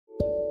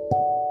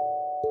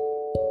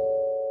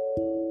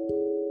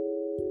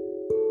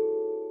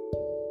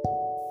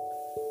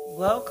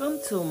Welcome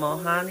to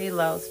Mohani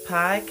Loves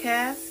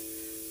Podcast.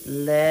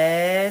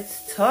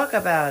 Let's talk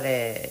about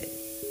it.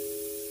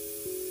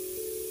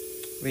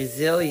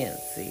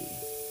 Resiliency.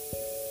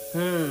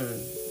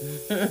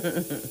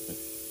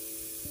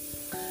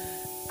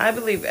 I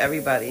believe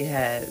everybody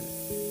has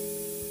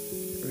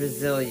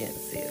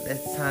resiliency.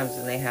 There's times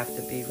when they have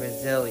to be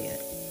resilient.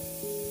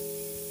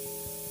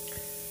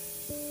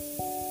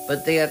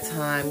 But there are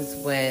times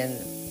when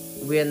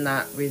we're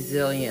not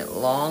resilient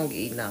long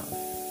enough.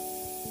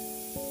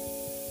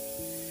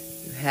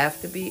 You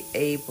have to be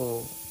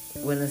able,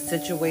 when a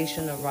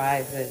situation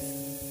arises,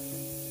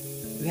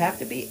 you have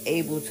to be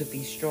able to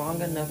be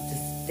strong enough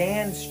to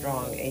stand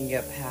strong in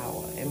your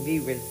power and be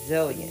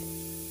resilient.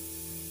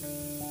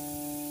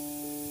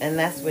 And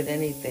that's with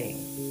anything.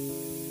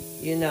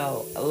 You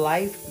know,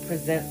 life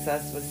presents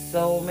us with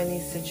so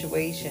many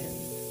situations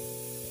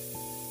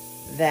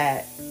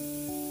that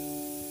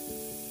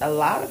a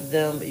lot of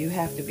them you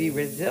have to be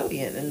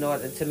resilient in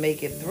order to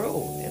make it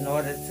through, in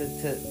order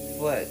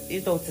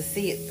to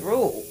see it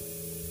through.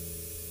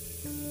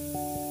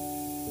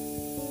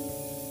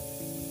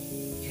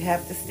 You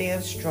have to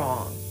stand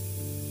strong.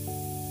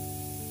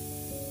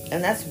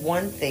 And that's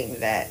one thing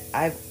that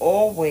I've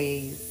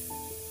always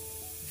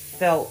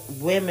felt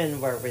women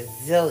were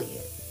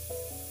resilient.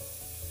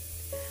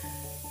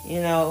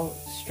 You know,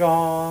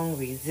 strong,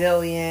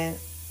 resilient.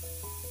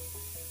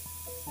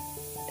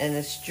 And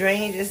the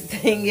strangest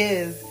thing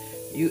is,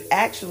 you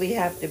actually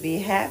have to be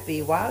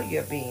happy while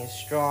you're being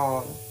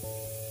strong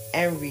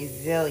and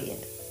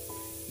resilient.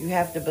 You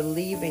have to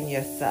believe in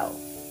yourself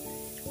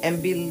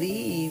and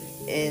believe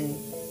in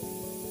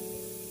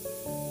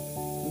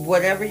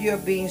whatever you're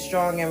being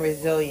strong and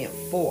resilient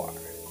for.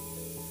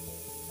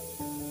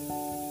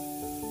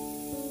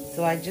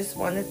 So I just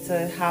wanted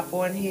to hop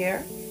on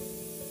here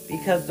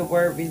because the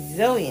word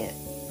resilient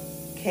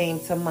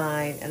came to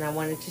mind and I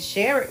wanted to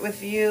share it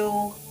with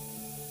you.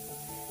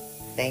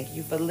 Thank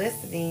you for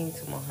listening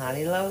to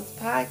Mohani Loves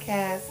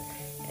Podcast.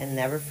 And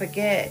never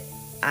forget,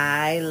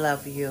 I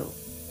love you.